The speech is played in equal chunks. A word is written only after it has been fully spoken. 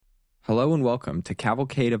Hello and welcome to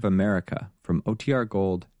Cavalcade of America from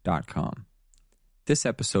OTRGold.com. This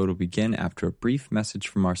episode will begin after a brief message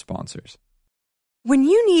from our sponsors. When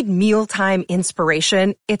you need mealtime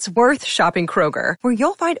inspiration, it's worth shopping Kroger, where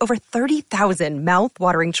you'll find over 30,000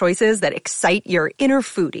 mouth-watering choices that excite your inner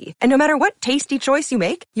foodie. And no matter what tasty choice you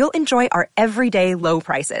make, you'll enjoy our everyday low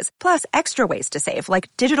prices, plus extra ways to save,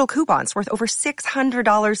 like digital coupons worth over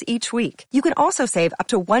 $600 each week. You can also save up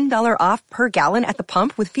to $1 off per gallon at the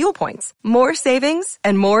pump with fuel points. More savings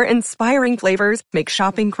and more inspiring flavors make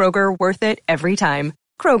shopping Kroger worth it every time.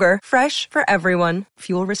 Kroger, fresh for everyone.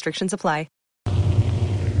 Fuel restrictions apply.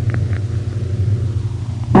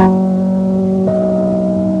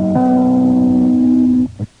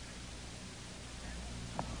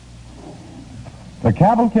 The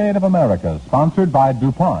Cavalcade of America, sponsored by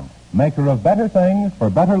DuPont, maker of better things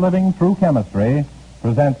for better living through chemistry,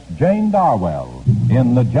 presents Jane Darwell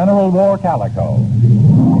in the General War Calico.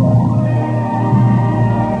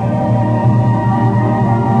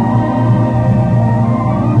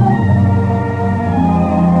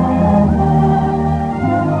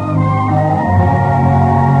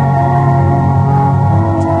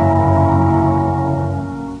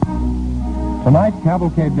 Tonight,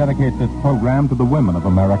 Cavalcade dedicates its program to the women of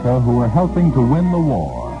America who are helping to win the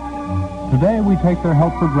war. Today, we take their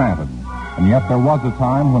help for granted, and yet there was a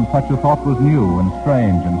time when such a thought was new and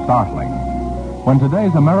strange and startling. When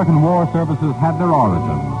today's American war services had their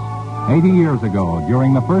origins, 80 years ago,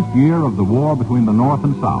 during the first year of the war between the North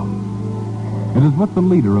and South. It is with the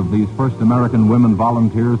leader of these first American women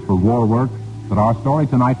volunteers for war work that our story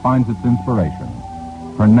tonight finds its inspiration.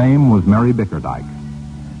 Her name was Mary Bickerdike.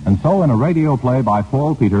 And so, in a radio play by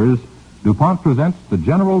Paul Peters, DuPont presents the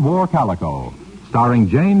General War Calico, starring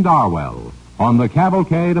Jane Darwell on the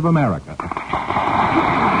Cavalcade of America.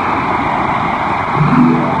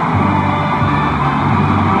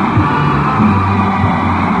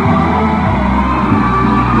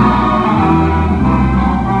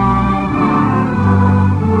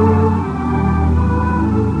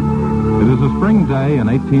 It is a spring day in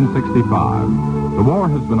 1865. The war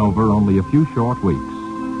has been over only a few short weeks.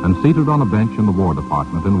 And seated on a bench in the War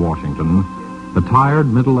Department in Washington, the tired,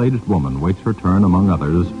 middle-aged woman waits her turn, among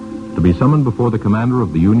others, to be summoned before the commander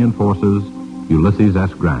of the Union forces, Ulysses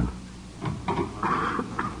S. Grant.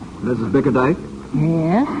 Mrs. Bickerdike?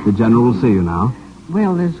 Yes? The general will see you now.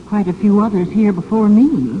 Well, there's quite a few others here before me.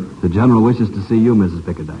 The general wishes to see you, Mrs.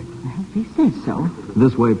 Bickerdike. Well, if he says so.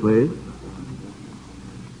 This way, please.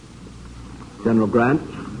 General Grant?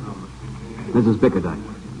 Mrs. Bickerdike.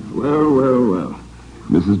 Well.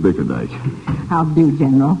 Mrs. Bickerdike. How do,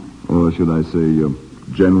 General? Or should I say,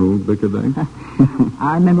 General Bickerdike?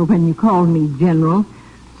 I remember when you called me General.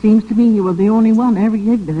 Seems to me you were the only one ever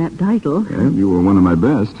gave me that title. And you were one of my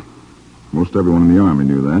best. Most everyone in the Army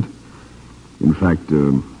knew that. In fact,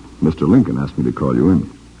 Mr. Lincoln asked me to call you in.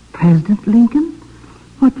 President Lincoln?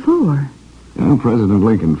 What for? Well, President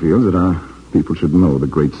Lincoln feels that our people should know the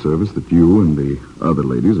great service that you and the other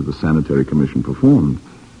ladies of the Sanitary Commission performed.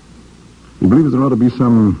 He believes there ought to be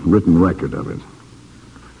some written record of it. Do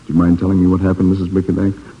you mind telling me what happened, Mrs.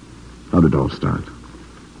 Bickerdike? How did it all start?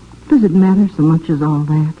 Does it matter so much as all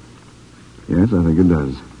that? Yes, I think it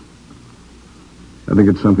does. I think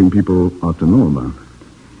it's something people ought to know about.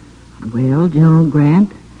 Well, General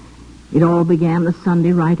Grant, it all began the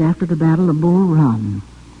Sunday right after the Battle of Bull Run.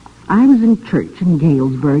 I was in church in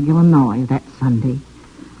Galesburg, Illinois, that Sunday.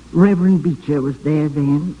 Reverend Beecher was there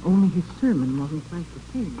then, only his sermon wasn't quite the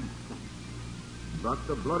same. But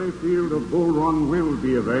the bloody field of Bull Run will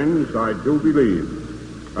be avenged, I do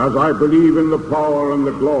believe, as I believe in the power and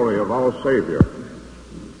the glory of our Savior.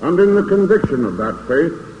 And in the conviction of that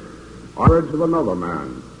faith, I heard of another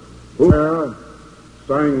man who there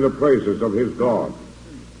sang the praises of his God.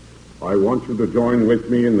 I want you to join with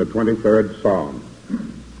me in the 23rd Psalm.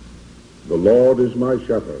 The Lord is my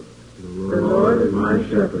shepherd. The Lord is my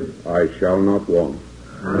shepherd. I shall not want.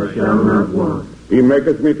 I shall not want. He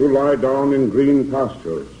maketh me to lie down in green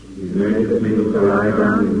pastures. He maketh me to lie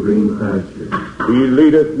down in green pastures. He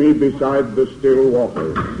leadeth me beside the still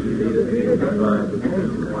waters. He leadeth me beside the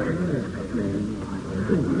still waters.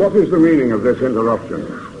 What is the meaning of this interruption?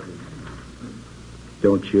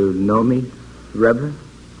 Don't you know me, Reverend?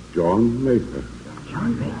 John Mather.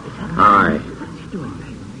 John Mather? Aye. What's he doing,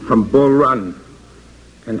 Reverend? From Bull Run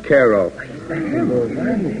and Cairo.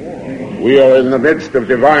 We are in the midst of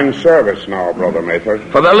divine service now, Brother Mather.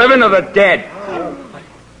 For the living or the dead.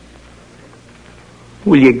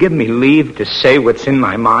 Will you give me leave to say what's in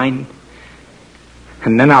my mind?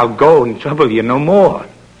 And then I'll go and trouble you no more.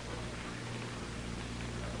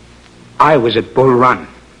 I was at Bull Run.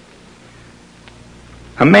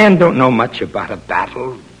 A man don't know much about a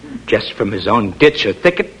battle just from his own ditch or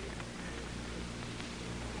thicket.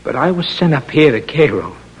 But I was sent up here to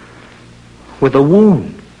Cairo with a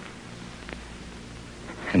wound.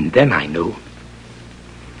 And then I knew.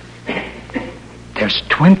 There's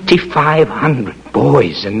 2,500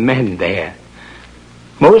 boys and men there,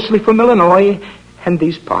 mostly from Illinois and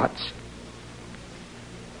these parts.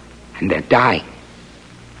 And they're dying.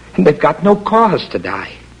 And they've got no cause to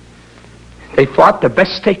die. They fought the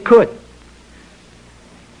best they could.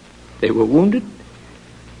 They were wounded,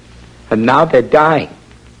 and now they're dying.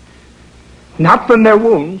 Not from their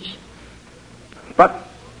wounds, but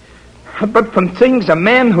from things a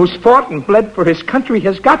man who's fought and bled for his country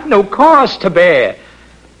has got no cause to bear.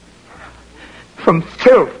 From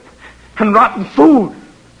filth and rotten food,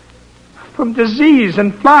 from disease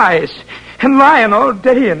and flies, and lying all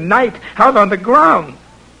day and night out on the ground.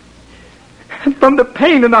 And from the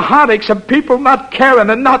pain and the heartaches of people not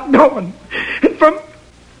caring and not knowing. And from...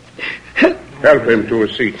 Help him to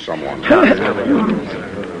a seat, someone.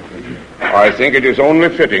 I think it is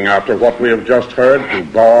only fitting, after what we have just heard, to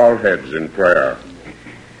bow our heads in prayer.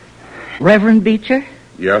 Reverend Beecher?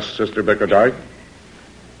 Yes, Sister Bickerdike?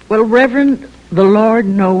 Well, Reverend, the Lord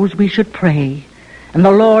knows we should pray. And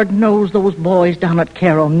the Lord knows those boys down at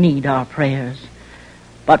Cairo need our prayers.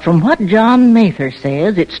 But from what John Mather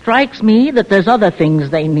says, it strikes me that there's other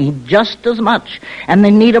things they need just as much, and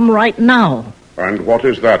they need them right now. And what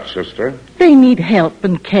is that, Sister? They need help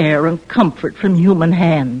and care and comfort from human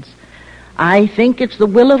hands. I think it's the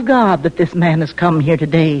will of God that this man has come here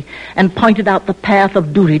today and pointed out the path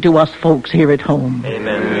of duty to us folks here at home.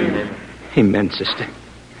 Amen. Amen, Amen, Sister.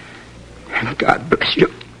 And God bless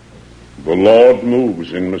you. The Lord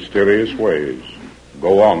moves in mysterious ways.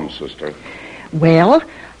 Go on, Sister. Well,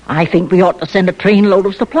 I think we ought to send a trainload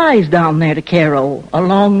of supplies down there to Cairo,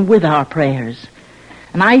 along with our prayers.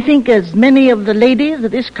 And I think as many of the ladies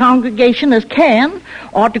of this congregation as can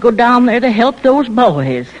ought to go down there to help those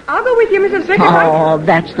boys. I'll go with you, Mrs. Bickerdike. Oh,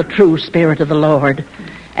 that's the true spirit of the Lord.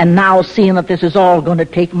 And now, seeing that this is all going to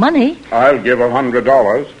take money... I'll give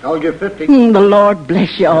 $100. I'll give 50. The Lord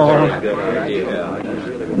bless you all.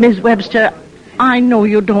 Miss Webster, I know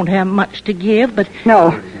you don't have much to give, but...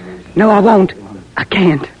 No, I won't. I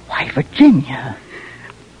can't. Why, Virginia.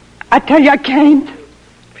 I tell you I can't.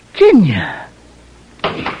 Virginia.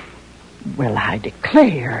 Well, I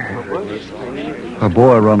declare. A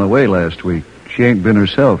boy run away last week. She ain't been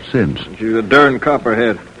herself since. She's a darn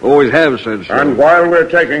copperhead. Always have said so. And while we're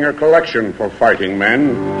taking a collection for fighting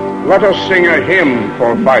men, let us sing a hymn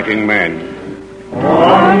for fighting men.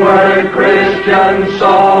 Onward, Christian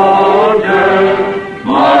soldier,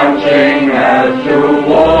 marching as to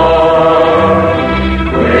war,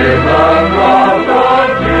 with a cross of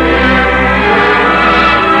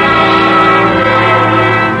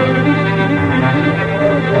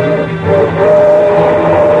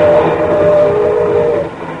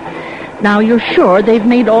Now, you're sure they've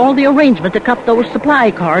made all the arrangement to cut those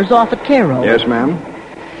supply cars off at Cairo? Yes, ma'am.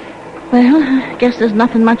 Well, I guess there's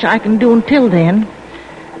nothing much I can do until then.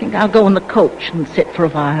 I think I'll go in the coach and sit for a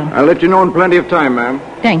while. I'll let you know in plenty of time, ma'am.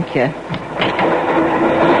 Thank you.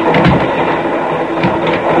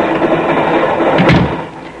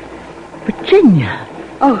 Virginia.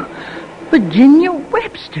 Oh, Virginia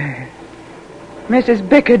Webster. Mrs.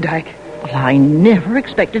 Bickerdike. Well, I never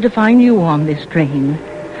expected to find you on this train.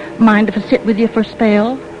 Mind if I sit with you for a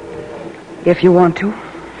spell? If you want to.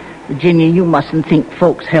 Virginia, you mustn't think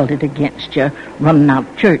folks held it against you running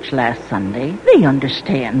out church last Sunday. They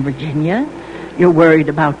understand, Virginia. You're worried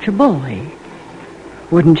about your boy.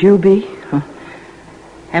 Wouldn't you be? Huh.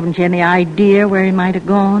 Haven't you any idea where he might have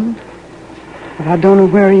gone? Well, I don't know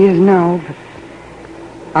where he is now, but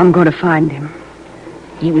I'm going to find him.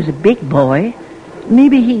 He was a big boy.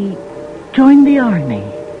 Maybe he joined the army.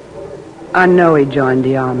 I know he joined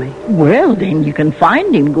the army. Well, then you can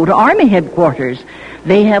find him. Go to Army headquarters.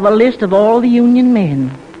 They have a list of all the Union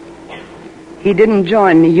men. He didn't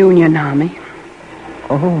join the Union Army.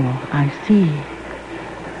 Oh, I see.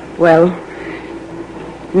 Well,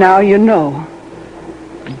 now you know.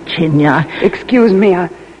 Virginia. Excuse me,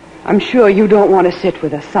 I'm sure you don't want to sit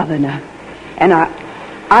with a Southerner. And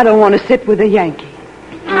I don't want to sit with a Yankee.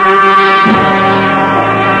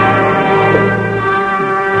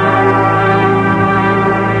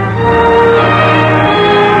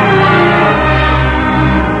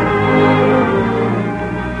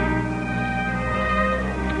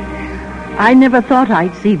 I never thought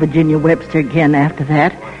I'd see Virginia Webster again after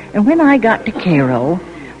that. And when I got to Cairo,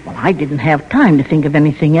 well, I didn't have time to think of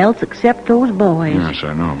anything else except those boys. Yes,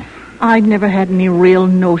 I know. I'd never had any real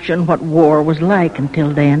notion what war was like until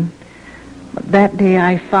then. But that day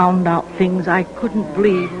I found out things I couldn't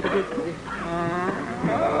believe.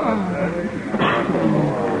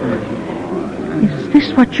 Is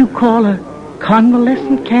this what you call a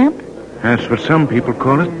convalescent camp? That's what some people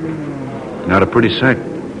call it. Not a pretty sight.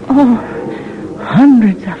 Oh,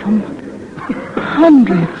 hundreds of them.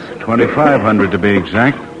 Hundreds. 2,500 to be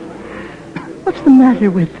exact. What's the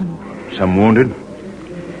matter with them? Some wounded.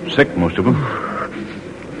 Sick, most of them.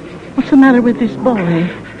 What's the matter with this boy?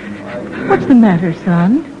 What's the matter,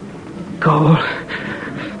 son? Cold.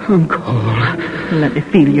 I'm cold. Let me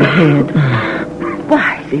feel your head.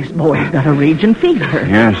 Why, this boy's got a raging fever.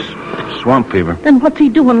 Yes, swamp fever. Then what's he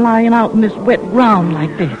doing lying out in this wet ground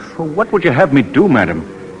like this? Well, what would you have me do, madam?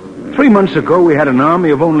 3 months ago, we had an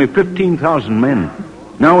army of only 15,000 men.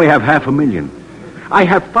 Now we have 500,000. I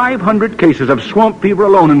have 500 cases of swamp fever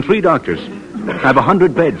alone and 3 doctors. I have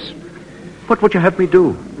 100 beds. What would you have me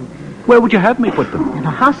do? Where would you have me put them? In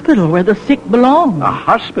a hospital where the sick belong. A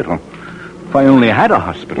hospital? If I only had a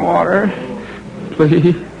hospital. Water.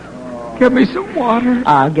 Please. Get me some water.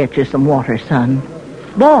 I'll get you some water, son.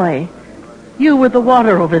 Boy, you with the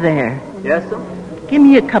water over there. Yes, sir? Give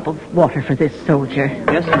me a cup of water for this soldier.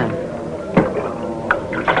 Yes, ma'am.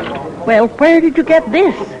 Well, where did you get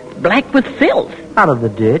this? Black with filth. Out of the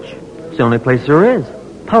ditch. It's the only place there is.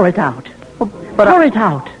 Pour it out. Pour it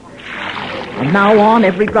out. From now on,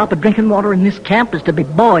 every drop of drinking water in this camp is to be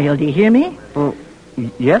boiled, do you hear me? Oh,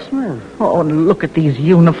 yes, ma'am. Oh, and look at these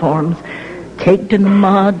uniforms. Caked in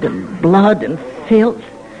mud and blood and filth.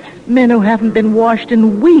 Men who haven't been washed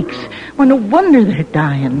in weeks. Well, no wonder they're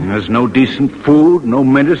dying. There's no decent food, no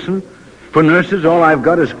medicine. For nurses, all I've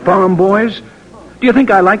got is farm boys. Do you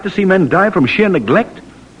think I like to see men die from sheer neglect?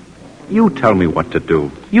 You tell me what to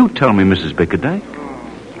do. You tell me, Mrs.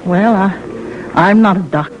 Bickerdike. Well, I'm not a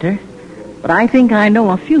doctor, but I think I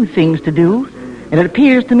know a few things to do, and it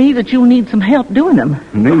appears to me that you need some help doing them.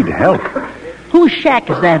 Need help? Whose shack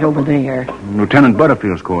is that over there? Lieutenant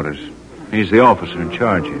Butterfield's quarters. He's the officer in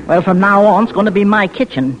charge here. Well, from now on, it's going to be my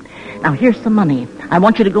kitchen. Now, here's some money. I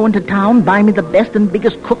want you to go into town, buy me the best and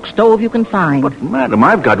biggest cook stove you can find. But, madam,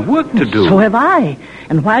 I've got work to do. So have I.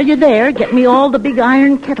 And while you're there, get me all the big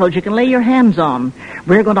iron kettles you can lay your hands on.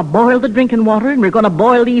 We're going to boil the drinking water, and we're going to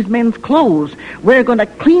boil these men's clothes. We're going to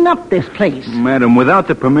clean up this place. Madam, without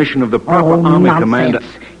the permission of the proper army nonsense. commander...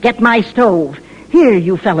 Get my stove. Here,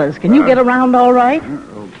 you fellas. Can you get around all right?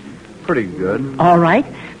 Pretty good. All right.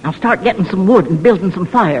 Now start getting some wood and building some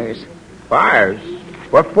fires. Fires?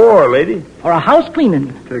 What for, lady? Or a house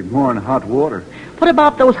cleaning. Take more than hot water. What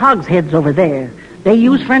about those hogsheads over there? They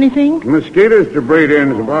used for anything? Mosquitoes to breed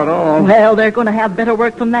in is about all. Well, they're going to have better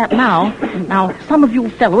work than that now. Now, some of you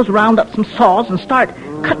fellows round up some saws and start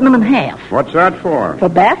cutting them in half. What's that for? For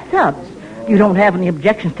bathtubs. You don't have any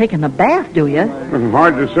objections taking a bath, do you? It's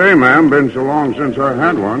hard to say, ma'am. Been so long since I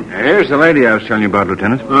had one. Here's the lady I was telling you about,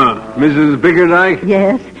 Lieutenant. Mrs. Bickerdike?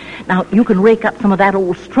 Yes. Now, you can rake up some of that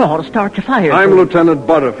old straw to start your fire. I'm Lieutenant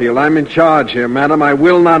Butterfield. I'm in charge here, madam. I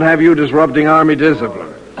will not have you disrupting Army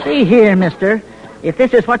discipline. See here, mister. If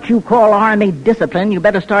this is what you call Army discipline, you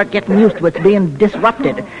better start getting used to it being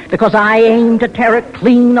disrupted. Because I aim to tear it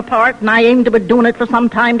clean apart, and I aim to be doing it for some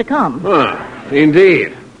time to come.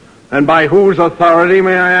 Indeed. And by whose authority,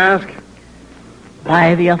 may I ask?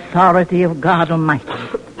 By the authority of God Almighty.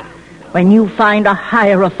 When you find a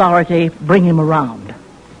higher authority, bring him around.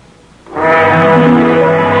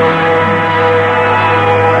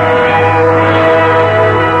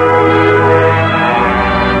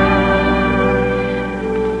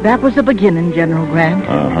 That was the beginning, General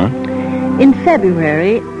Grant. In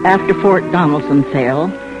February, after Fort Donelson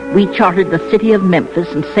fell, we chartered the city of Memphis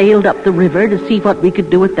and sailed up the river to see what we could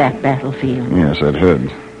do at that battlefield. Yes, I'd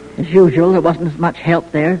heard. As usual, there wasn't as much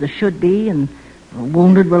help there as there should be, and the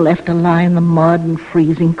wounded were left to lie in the mud and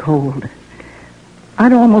freezing cold.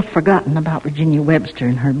 I'd almost forgotten about Virginia Webster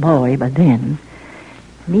and her boy by then.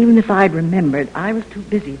 And even if I'd remembered, I was too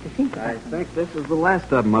busy to think about it. I think this is the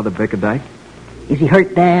last of them, Mother Bickerdike. Is he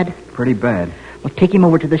hurt bad? Pretty bad. Well, take him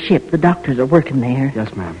over to the ship. The doctors are working there.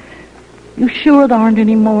 Yes, ma'am. You sure there aren't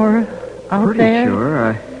any more out Pretty there?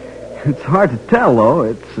 sure. It's hard to tell, though.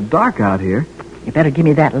 It's dark out here. You better give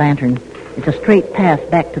me that lantern. It's a straight path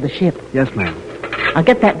back to the ship. Yes, ma'am. I'll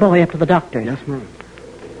get that boy up to the doctor. Yes, ma'am.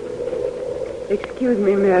 Excuse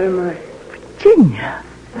me, madam. Virginia.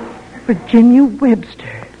 Virginia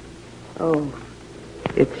Webster. Oh,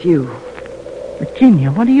 it's you.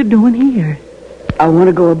 Virginia, what are you doing here? I want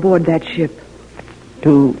to go aboard that ship.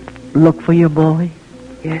 To look for your boy?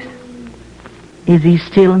 Yes. Is he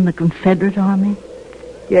still in the Confederate Army?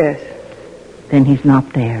 Yes. Then he's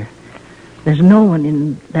not there. There's no one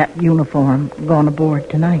in that uniform gone aboard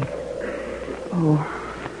tonight. Oh.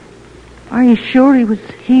 Are you sure he was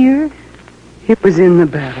here? It was in the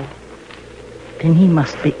battle. Then he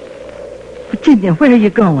must be. Virginia, where are you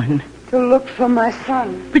going? To look for my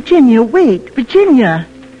son. Virginia, wait. Virginia.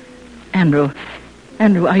 Andrew,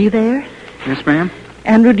 are you there? Yes, ma'am.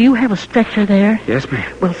 Andrew, do you have a stretcher there? Yes,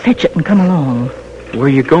 ma'am. Well, fetch it and come along. Where are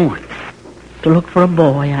you going? To look for a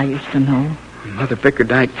boy I used to know. Mother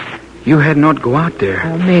Bickerdike, you hadn't ought to go out there.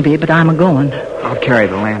 Oh, maybe, but I'm a-going. I'll carry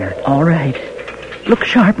the lantern. All right. Look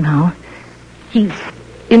sharp now. He's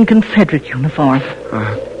in Confederate uniform.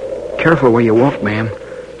 Careful where you walk, ma'am.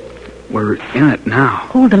 We're in it now.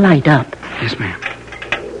 Hold the light up. Yes, ma'am.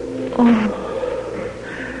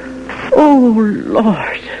 Oh,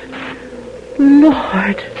 Lord.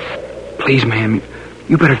 Lord. Please, ma'am,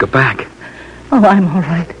 you better go back. Oh, I'm all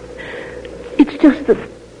right. It's just that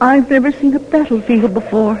I've never seen a battlefield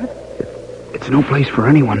before. It's no place for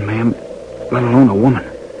anyone, ma'am, let alone a woman.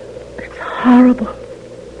 It's horrible.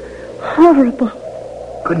 Horrible.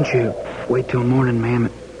 Couldn't you wait till morning, ma'am?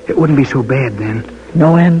 It wouldn't be so bad then.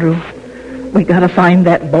 No, Andrew. We gotta find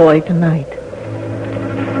that boy tonight.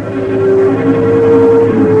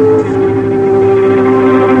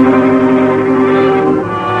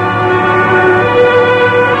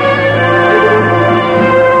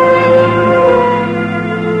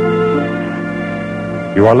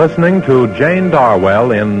 You are listening to Jane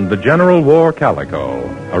Darwell in The General War Calico,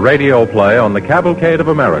 a radio play on the Cavalcade of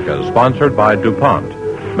America, sponsored by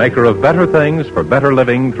DuPont, maker of better things for better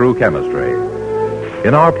living through chemistry.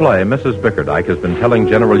 In our play, Mrs. Bickerdike has been telling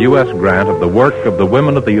General U.S. Grant of the work of the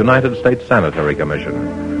women of the United States Sanitary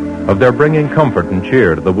Commission, of their bringing comfort and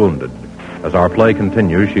cheer to the wounded. As our play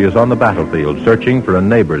continues, she is on the battlefield searching for a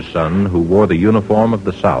neighbor's son who wore the uniform of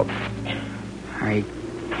the South. I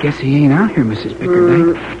guess he ain't out here, Mrs.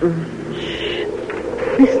 Bickerdike. Shh.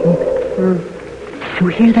 Listen. Do you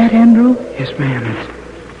hear that, Andrew? Yes, ma'am.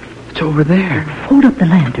 It's over there. Hold up the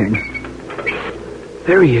lantern.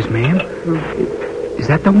 There he is, ma'am. Is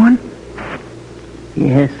that the one?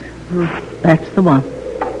 Yes. That's the one.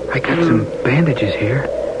 I got some bandages here.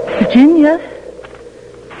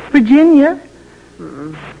 Virginia?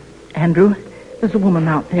 Andrew, there's a woman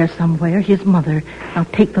out there somewhere, his mother. Now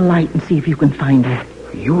take the light and see if you can find her.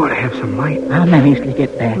 You ought to have some light. I'll manage to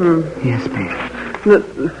get back. Yes,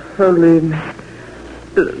 ma'am. Don't leave me.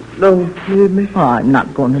 Don't leave me. Oh, I'm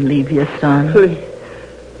not going to leave you, son. Please.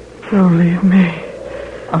 Don't leave me.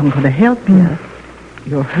 I'm going to help you.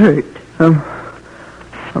 You're hurt. I'm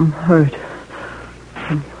hurt.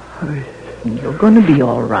 I'm hurt. You're going to be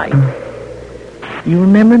all right. You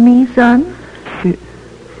remember me, son?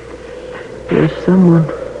 There's someone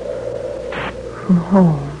from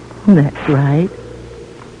home. That's right.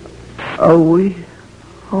 Are we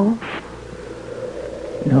home?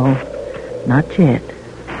 No, not yet.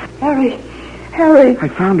 Harry. I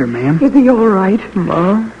found her, ma'am. Is he all right?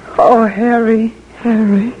 Mom? Oh, Harry.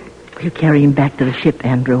 We'll carry him back to the ship,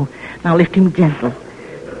 Andrew. Now lift him gentle.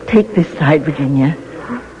 Take this side, Virginia.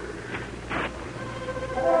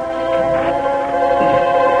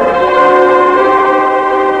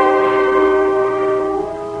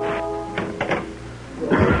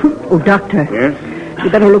 Oh, Doctor. Yes? You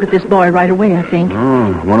better look at this boy right away, I think.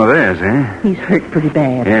 Oh, one of theirs, eh? He's hurt pretty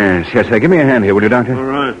bad. Yes. Give me a hand here, will you, Doctor? All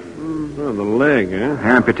right. Oh, the leg, eh?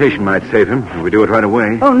 Amputation might save him if we do it right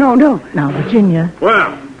away. Oh, no. Now, Virginia.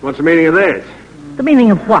 Well, what's the meaning of this? The meaning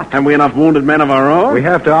of what? Have we enough wounded men of our own? We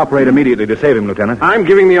have to operate immediately to save him, Lieutenant. I'm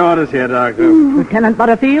giving the orders here, Doctor. Lieutenant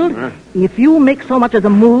Butterfield, if you make so much as a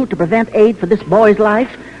move to prevent aid for this boy's life,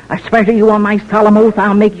 I swear to you on my solemn oath,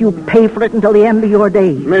 I'll make you pay for it until the end of your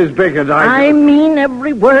days. Miss Bickerdike. I mean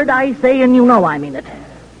every word I say, and you know I mean it.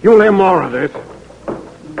 You'll hear more of this.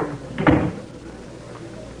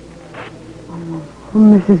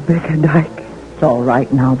 Mrs. Bickerdike. It's all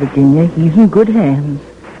right now, Virginia. He's in good hands.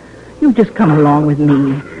 You just come along with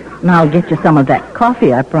me, and I'll get you some of that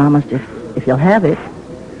coffee I promised if you'll have it.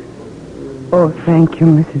 Oh, thank you,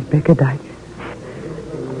 Mrs. Bickerdike.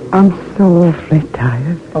 I'm so awfully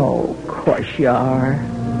tired. Oh, of course you are.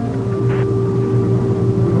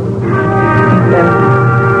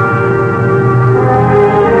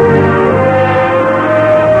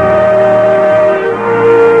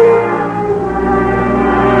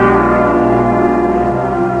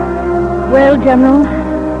 Well, General,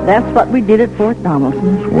 that's what we did at Fort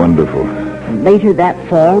Donelson. Wonderful. And later that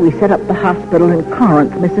fall, we set up the hospital in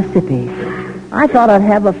Corinth, Mississippi. I thought I'd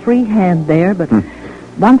have a free hand there, but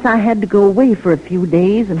once I had to go away for a few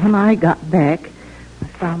days, and when I got back, I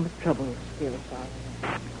found the trouble still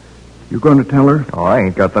following. You going to tell her? Oh, I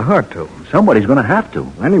ain't got the heart to. Somebody's going to have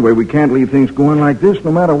to. Anyway, we can't leave things going like this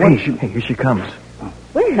no matter what. Hey, here she comes.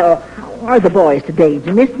 Well, how are the boys today? Did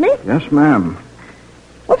you miss me? Yes, ma'am.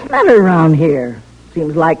 What's the matter around here?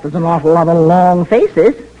 Seems like there's an awful lot of long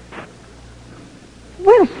faces.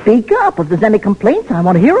 Well, speak up. If there's any complaints, I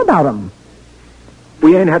want to hear about them.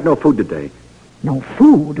 We ain't had no food today. No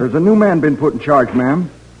food? There's a new man been put in charge, ma'am.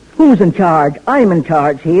 Who's in charge? I'm in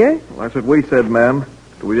charge here. Well, that's what we said, ma'am.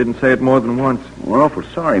 But we didn't say it more than once. We're awful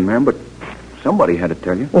sorry, ma'am, but somebody had to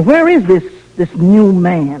tell you. Well, where is this new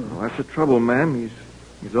man? Well, that's the trouble, ma'am.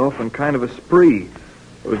 He's off on kind of a spree.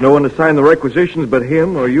 There was no one to sign the requisitions but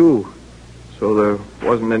him or you. So there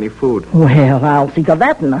wasn't any food. Well, I'll see to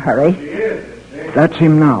that in a hurry. That's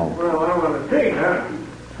him now. Well, I want to see, huh?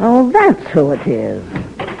 Oh, that's who it is.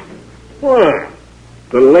 What?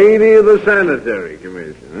 The lady of the Sanitary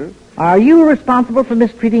Commission, huh? Are you responsible for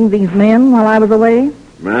mistreating these men while I was away?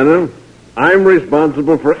 Madam, I'm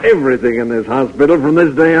responsible for everything in this hospital from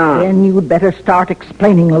this day on. Then you'd better start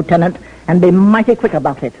explaining, Lieutenant, and be mighty quick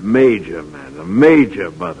about it. Major, madam,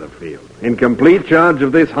 Major Butterfield. In complete charge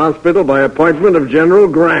of this hospital by appointment of General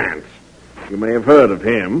Grant. You may have heard of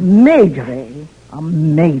him. Major, eh? A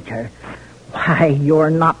major. Why, you're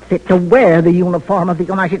not fit to wear the uniform of the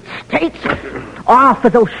United States. Off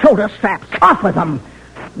with those shoulder straps. Off with them.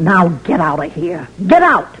 Now get out of here. Get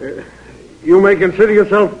out. You may consider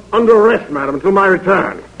yourself under arrest, madam, until my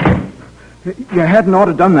return. You hadn't ought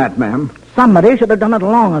to done that, ma'am. Somebody should have done it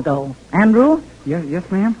long ago. Andrew? Yes,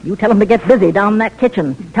 ma'am? You tell them to get busy down in that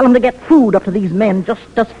kitchen. Tell them to get food up to these men just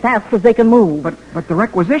as fast as they can move. But the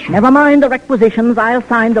requisition... Never mind the requisitions. I'll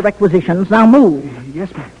sign the requisitions. Now move.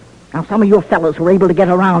 Yes, ma'am. Now, some of your fellows who are able to get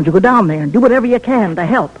around, you go down there and do whatever you can to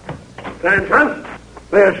help. Sanchez?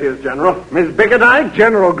 There she is, General. Miss Bickerdike,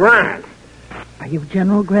 General Grant. Are you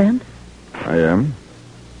General Grant? I am.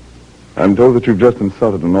 I'm told that you've just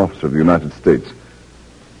insulted an officer of the United States.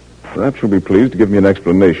 Perhaps you'll be pleased to give me an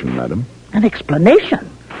explanation, madam. An explanation?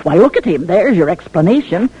 Why, look at him. There's your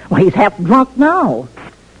explanation. Why, he's half drunk now.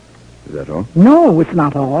 Is that all? No, it's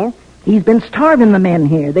not all. He's been starving the men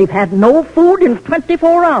here. They've had no food in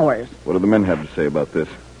 24 hours. What do the men have to say about this?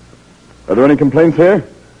 Are there any complaints here?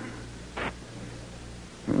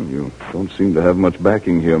 Well, you don't seem to have much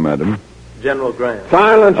backing here, madam. General Grant.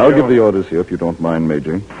 Silence. I'll give the orders here if you don't mind,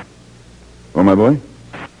 Major. Oh, my boy?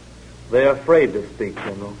 They're afraid to speak,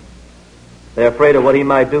 General. They're afraid of what he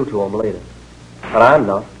might do to them later. But I'm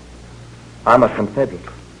not. I'm a Confederate.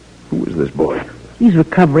 Who is this boy? He's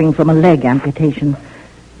recovering from a leg amputation.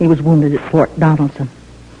 He was wounded at Fort Donaldson.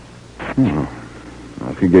 Oh. Well,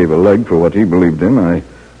 if he gave a leg for what he believed in, I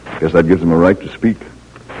guess that gives him a right to speak.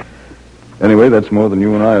 Anyway, that's more than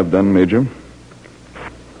you and I have done, Major.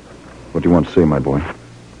 What do you want to say, my boy?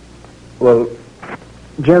 Well,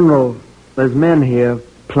 General, there's men here,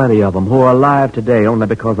 plenty of them, who are alive today only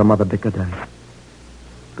because of Mother Bickerdike.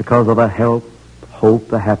 Because of the help, hope,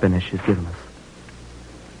 the happiness she's given us.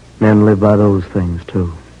 Men live by those things,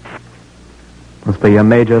 too. Must be a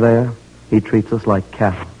major there. He treats us like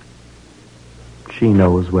cattle. She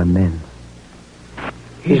knows we're men.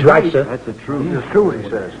 He's right, sir. That's the truth. It's true what he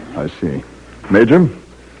says. I see. Major,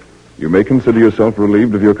 you may consider yourself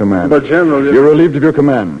relieved of your command. But, General... You're relieved of your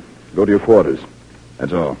command. Go to your quarters.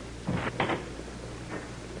 That's all.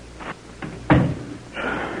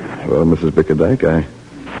 Well, Mrs. Bickerdike, I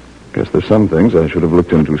guess there's some things I should have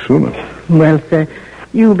looked into sooner. Well, sir,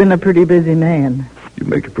 you've been a pretty busy man. You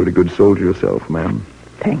make a pretty good soldier yourself, ma'am.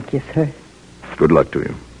 Thank you, sir. Good luck to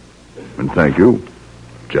you. And thank you,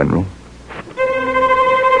 General.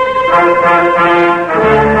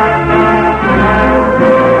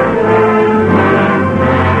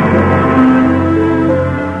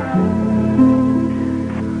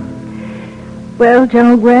 Well,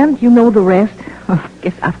 General Grant, you know the rest.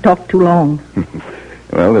 Guess I've talked too long.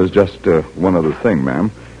 Well, there's just one other thing, ma'am.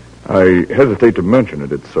 I hesitate to mention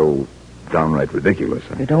it. It's so downright ridiculous.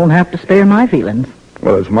 You don't have to spare my feelings.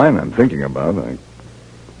 Well, it's mine I'm thinking about. Well,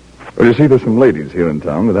 you see, there's some ladies here in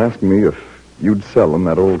town that asked me if you'd sell them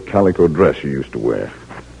that old calico dress you used to wear.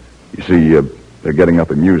 You see, they're getting up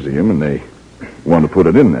a museum, and they want to put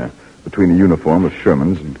it in there, between a uniform of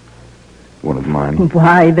Sherman's and one of mine.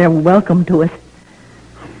 Why, they're welcome to it.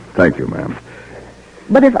 Thank you, ma'am.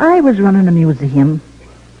 But if I was running a museum,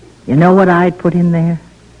 you know what I'd put in there?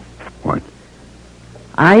 What?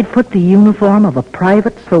 I'd put the uniform of a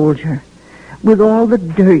private soldier with all the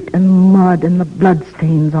dirt and mud and the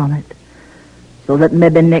bloodstains on it, so that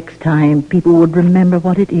maybe next time people would remember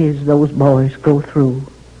what it is those boys go through.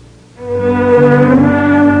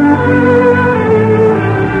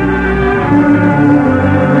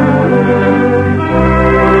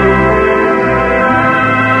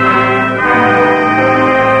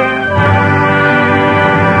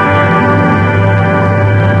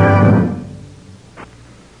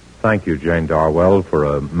 Thank you, Jane Darwell, for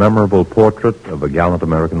a memorable portrait of a gallant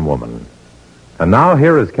American woman. And now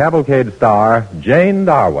here is Cavalcade star Jane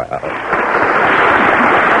Darwell.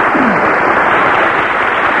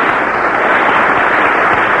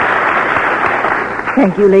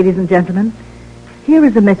 Thank you, ladies and gentlemen. Here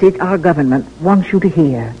is a message our government wants you to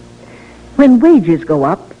hear. When wages go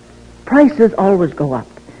up, prices always go up.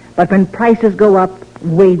 But when prices go up,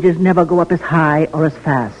 wages never go up as high or as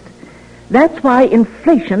fast. That's why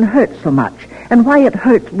inflation hurts so much, and why it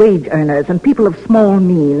hurts wage earners and people of small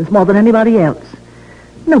means more than anybody else.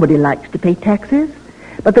 Nobody likes to pay taxes,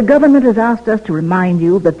 but the government has asked us to remind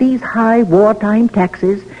you that these high wartime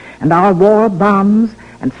taxes and our war bonds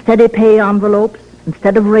and steady pay envelopes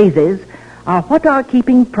instead of raises are what are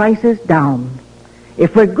keeping prices down.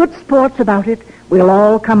 If we're good sports about it, we'll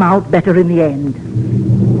all come out better in the end.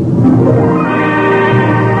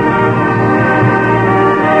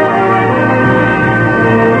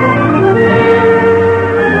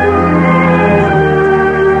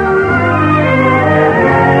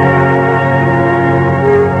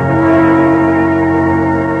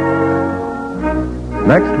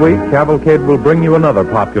 Next week, Cavalcade will bring you another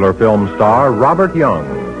popular film star, Robert Young,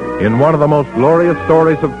 in one of the most glorious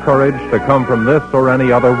stories of courage to come from this or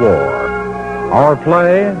any other war. Our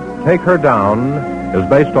play, Take Her Down, is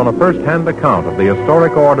based on a first-hand account of the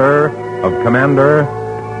historic order of Commander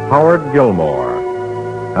Howard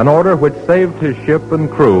Gilmore, an order which saved his ship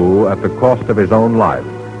and crew at the cost of his own life.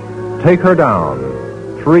 Take Her Down,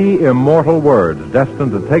 3 immortal words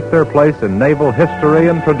destined to take their place in naval history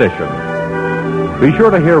and tradition. Be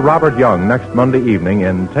sure to hear Robert Young next Monday evening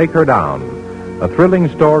in Take Her Down, a thrilling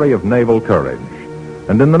story of naval courage.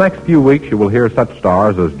 And in the next few weeks, you will hear such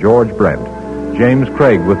stars as George Brent, James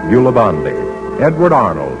Craig with Beulah Bondi, Edward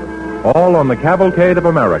Arnold, all on the Cavalcade of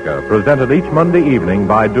America, presented each Monday evening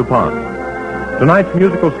by DuPont. Tonight's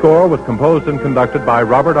musical score was composed and conducted by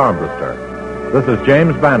Robert Armbruster. This is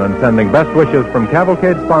James Bannon sending best wishes from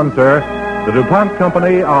Cavalcade sponsor, the DuPont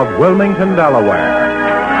Company of Wilmington, Delaware.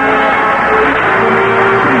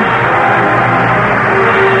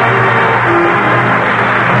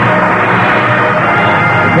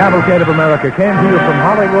 The Cavalcade of America came to you from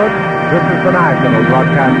Hollywood. This is the National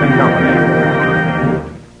Broadcasting Company.